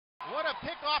What a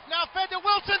pickoff now, fed to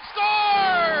Wilson,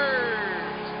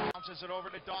 scores! Bounces it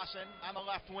over to Dawson on the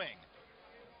left wing.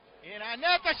 In on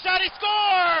net, the shot, he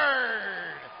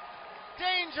scored!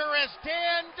 Dangerous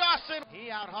Dan Dawson.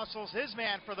 He out-hustles his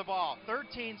man for the ball.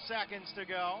 13 seconds to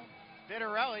go.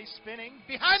 Vitarelli spinning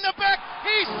behind the back.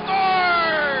 He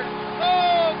scored!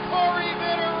 Oh, Corey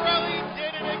Vitarelli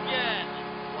did it again.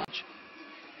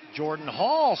 Jordan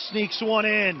Hall sneaks one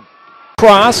in.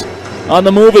 Cross on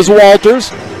the move is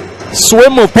Walters.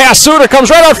 Swim move past Suter, comes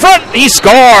right out front. He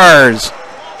scores!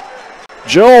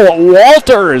 Joe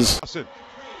Walters.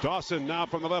 Dawson now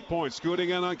from the left point, scooting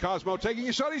in on Cosmo, taking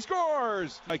a shot, he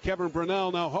scores! By Kevin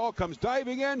Brunel, now Hall comes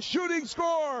diving in, shooting,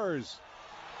 scores!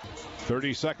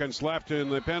 30 seconds left in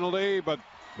the penalty, but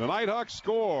the Knighthawks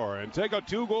score and take a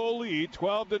 2-goal lead,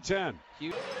 12-10.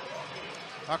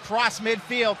 Across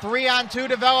midfield, 3-on-2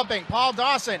 developing. Paul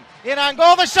Dawson in on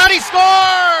goal, the shot, he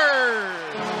scores!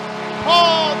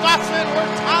 Paul Dawson,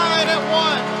 we're tied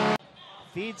at 1.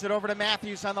 Feeds it over to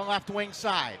Matthews on the left wing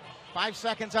side. 5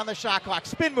 seconds on the shot clock.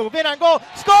 Spin move, in on goal,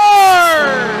 scores!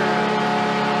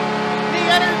 The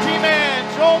energy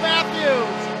man, Joel Matthews.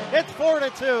 It's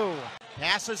 4-2.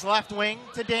 Passes left wing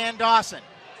to Dan Dawson.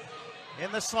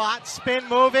 In the slot, spin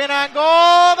move, in on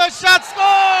goal, the shot, scores!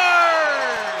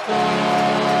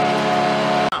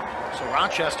 So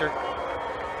Rochester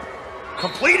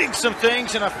completing some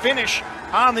things and a finish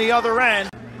on the other end.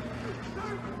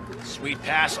 Sweet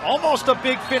pass, almost a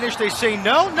big finish. They say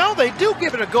no, they do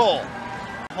give it a goal.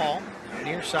 Hall,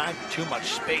 near side, too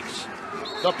much space.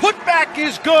 The putback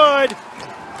is good.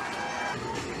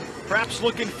 Perhaps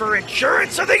looking for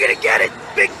insurance. Are they going to get it?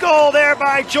 Big goal there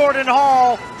by Jordan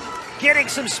Hall. Getting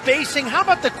some spacing. How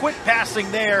about the quick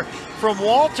passing there from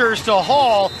Walters to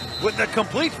Hall with the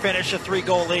complete finish, a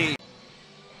 3-goal lead.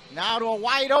 Now to a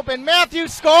wide open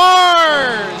Matthews, scores!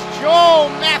 Joel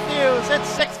Matthews at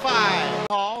 6'5".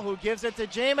 Hall, who gives it to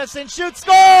Jamison, shoots,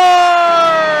 scores!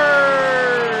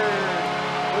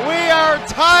 We are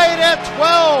tied at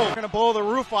 12. We're going to blow the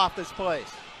roof off this place.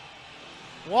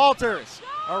 Walters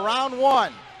around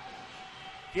 1.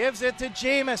 Gives it to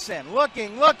Jamison.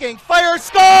 Looking, fire,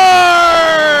 scores!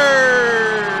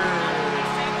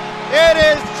 It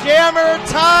is jammer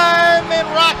time in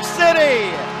Rock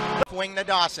City. Wing to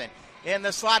Dawson. In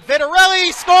the slot,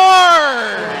 Vitarelli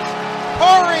scores!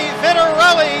 Corey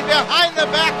Vitarelli behind the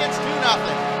back, it's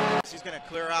 2-0. He's going to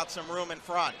clear out some room in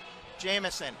front.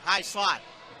 Jamison, high slot.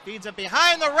 Feeds it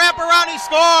behind the wraparound, he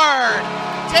scored!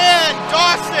 10,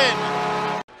 Dawson!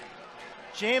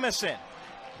 Jamison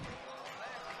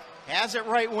has it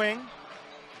right wing.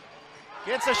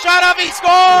 Gets a shot up, he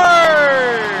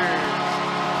scores!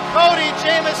 Cody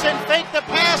Jamison faked the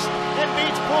pass and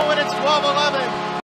beats Poole, and it's 12-11.